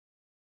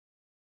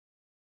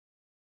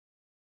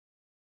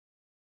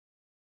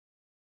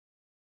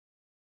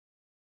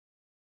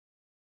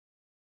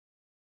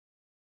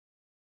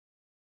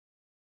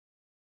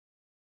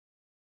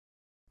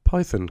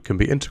Python can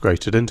be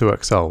integrated into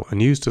Excel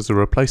and used as a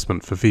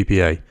replacement for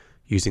VBA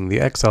using the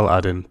Excel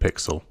add-in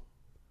PyXLL.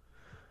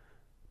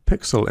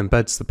 PyXLL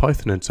embeds the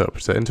Python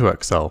interpreter into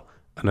Excel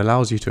and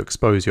allows you to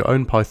expose your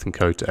own Python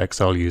code to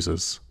Excel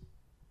users.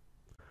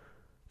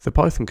 The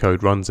Python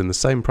code runs in the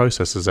same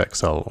process as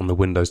Excel on the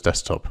Windows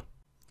desktop.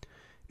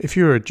 If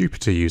you're a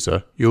Jupyter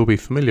user, you'll be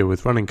familiar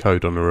with running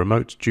code on a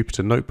remote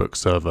Jupyter notebook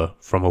server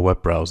from a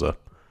web browser.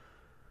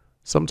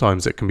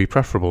 Sometimes it can be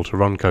preferable to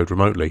run code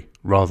remotely,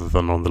 rather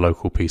than on the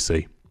local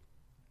PC.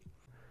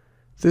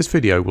 This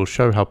video will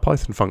show how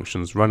Python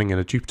functions running in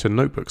a Jupyter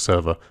notebook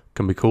server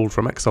can be called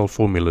from Excel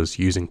formulas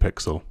using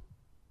PyXLL.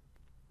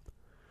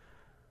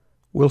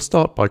 We'll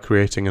start by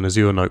creating an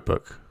Azure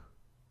notebook.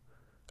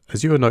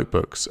 Azure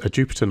Notebooks are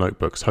Jupyter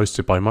notebooks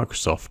hosted by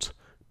Microsoft,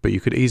 but you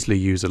could easily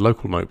use a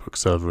local notebook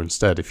server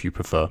instead if you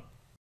prefer.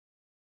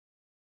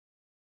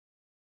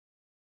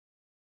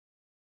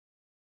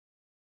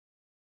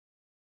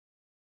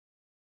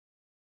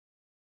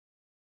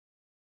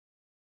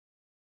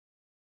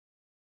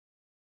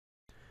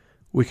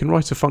 We can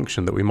write a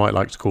function that we might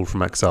like to call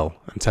from Excel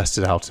and test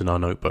it out in our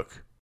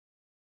notebook.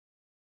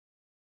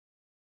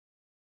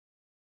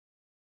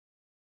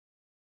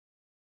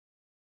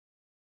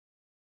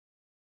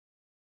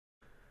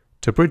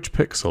 To bridge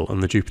PyXLL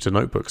and the Jupyter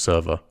Notebook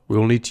server, we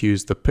will need to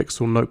use the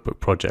PyXLL Notebook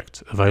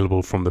project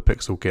available from the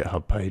PyXLL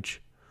GitHub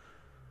page.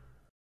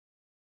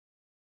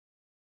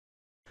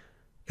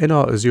 In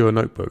our Azure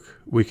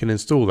Notebook, we can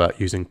install that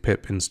using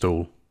pip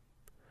install.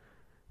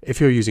 If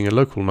you're using a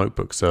local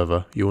notebook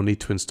server, you will need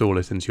to install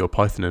it into your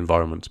Python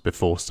environment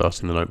before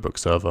starting the notebook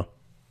server.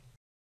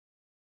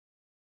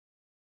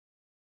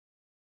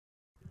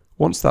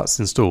 Once that's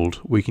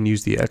installed, we can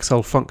use the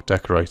Excel func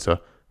decorator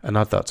and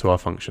add that to our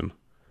function.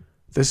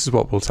 This is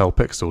what will tell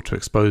PyXLL to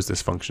expose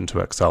this function to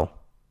Excel.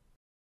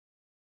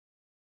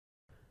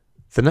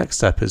 The next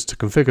step is to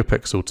configure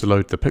PyXLL to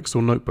load the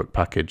PyXLL notebook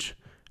package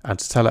and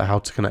to tell it how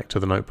to connect to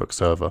the notebook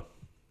server.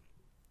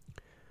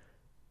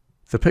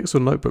 The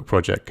PyXLL notebook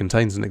project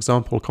contains an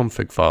example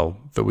config file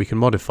that we can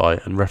modify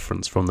and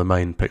reference from the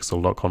main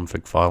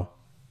pyxll.config file.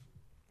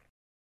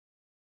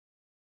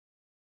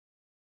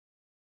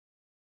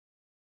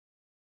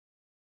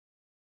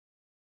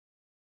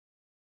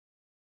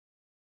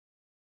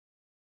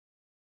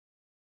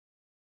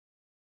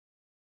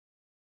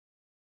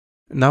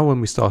 Now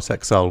when we start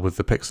Excel with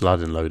the PyXLL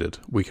add-in loaded,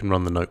 we can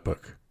run the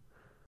notebook.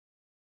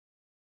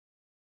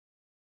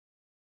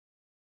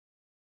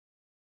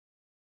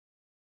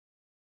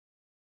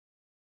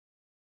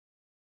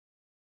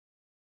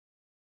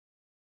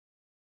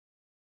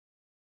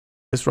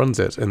 This runs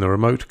it in the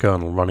remote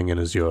kernel running in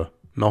Azure,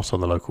 not on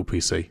the local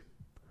PC.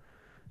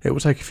 It will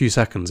take a few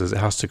seconds as it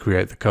has to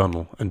create the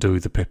kernel and do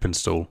the pip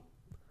install.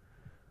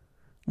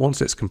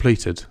 Once it's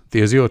completed,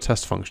 the Azure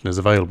test function is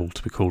available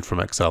to be called from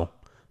Excel.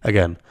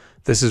 Again,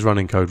 this is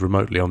running code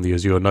remotely on the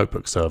Azure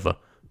Notebook server,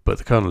 but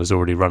the kernel is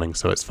already running,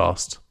 so it's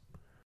fast.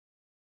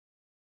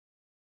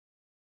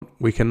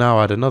 We can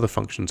now add another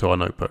function to our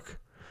notebook.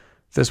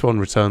 This one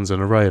returns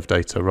an array of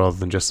data rather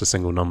than just a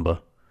single number.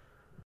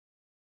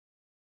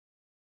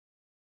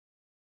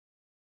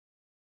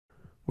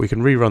 We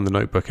can rerun the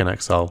notebook in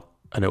Excel,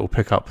 and it will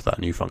pick up that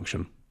new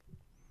function.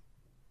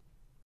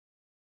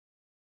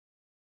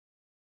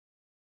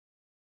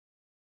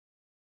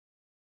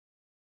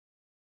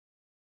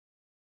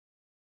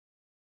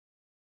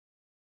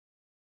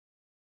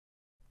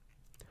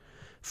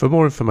 For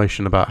more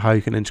information about how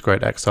you can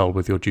integrate Excel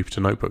with your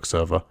Jupyter Notebook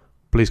server,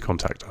 please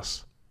contact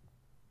us.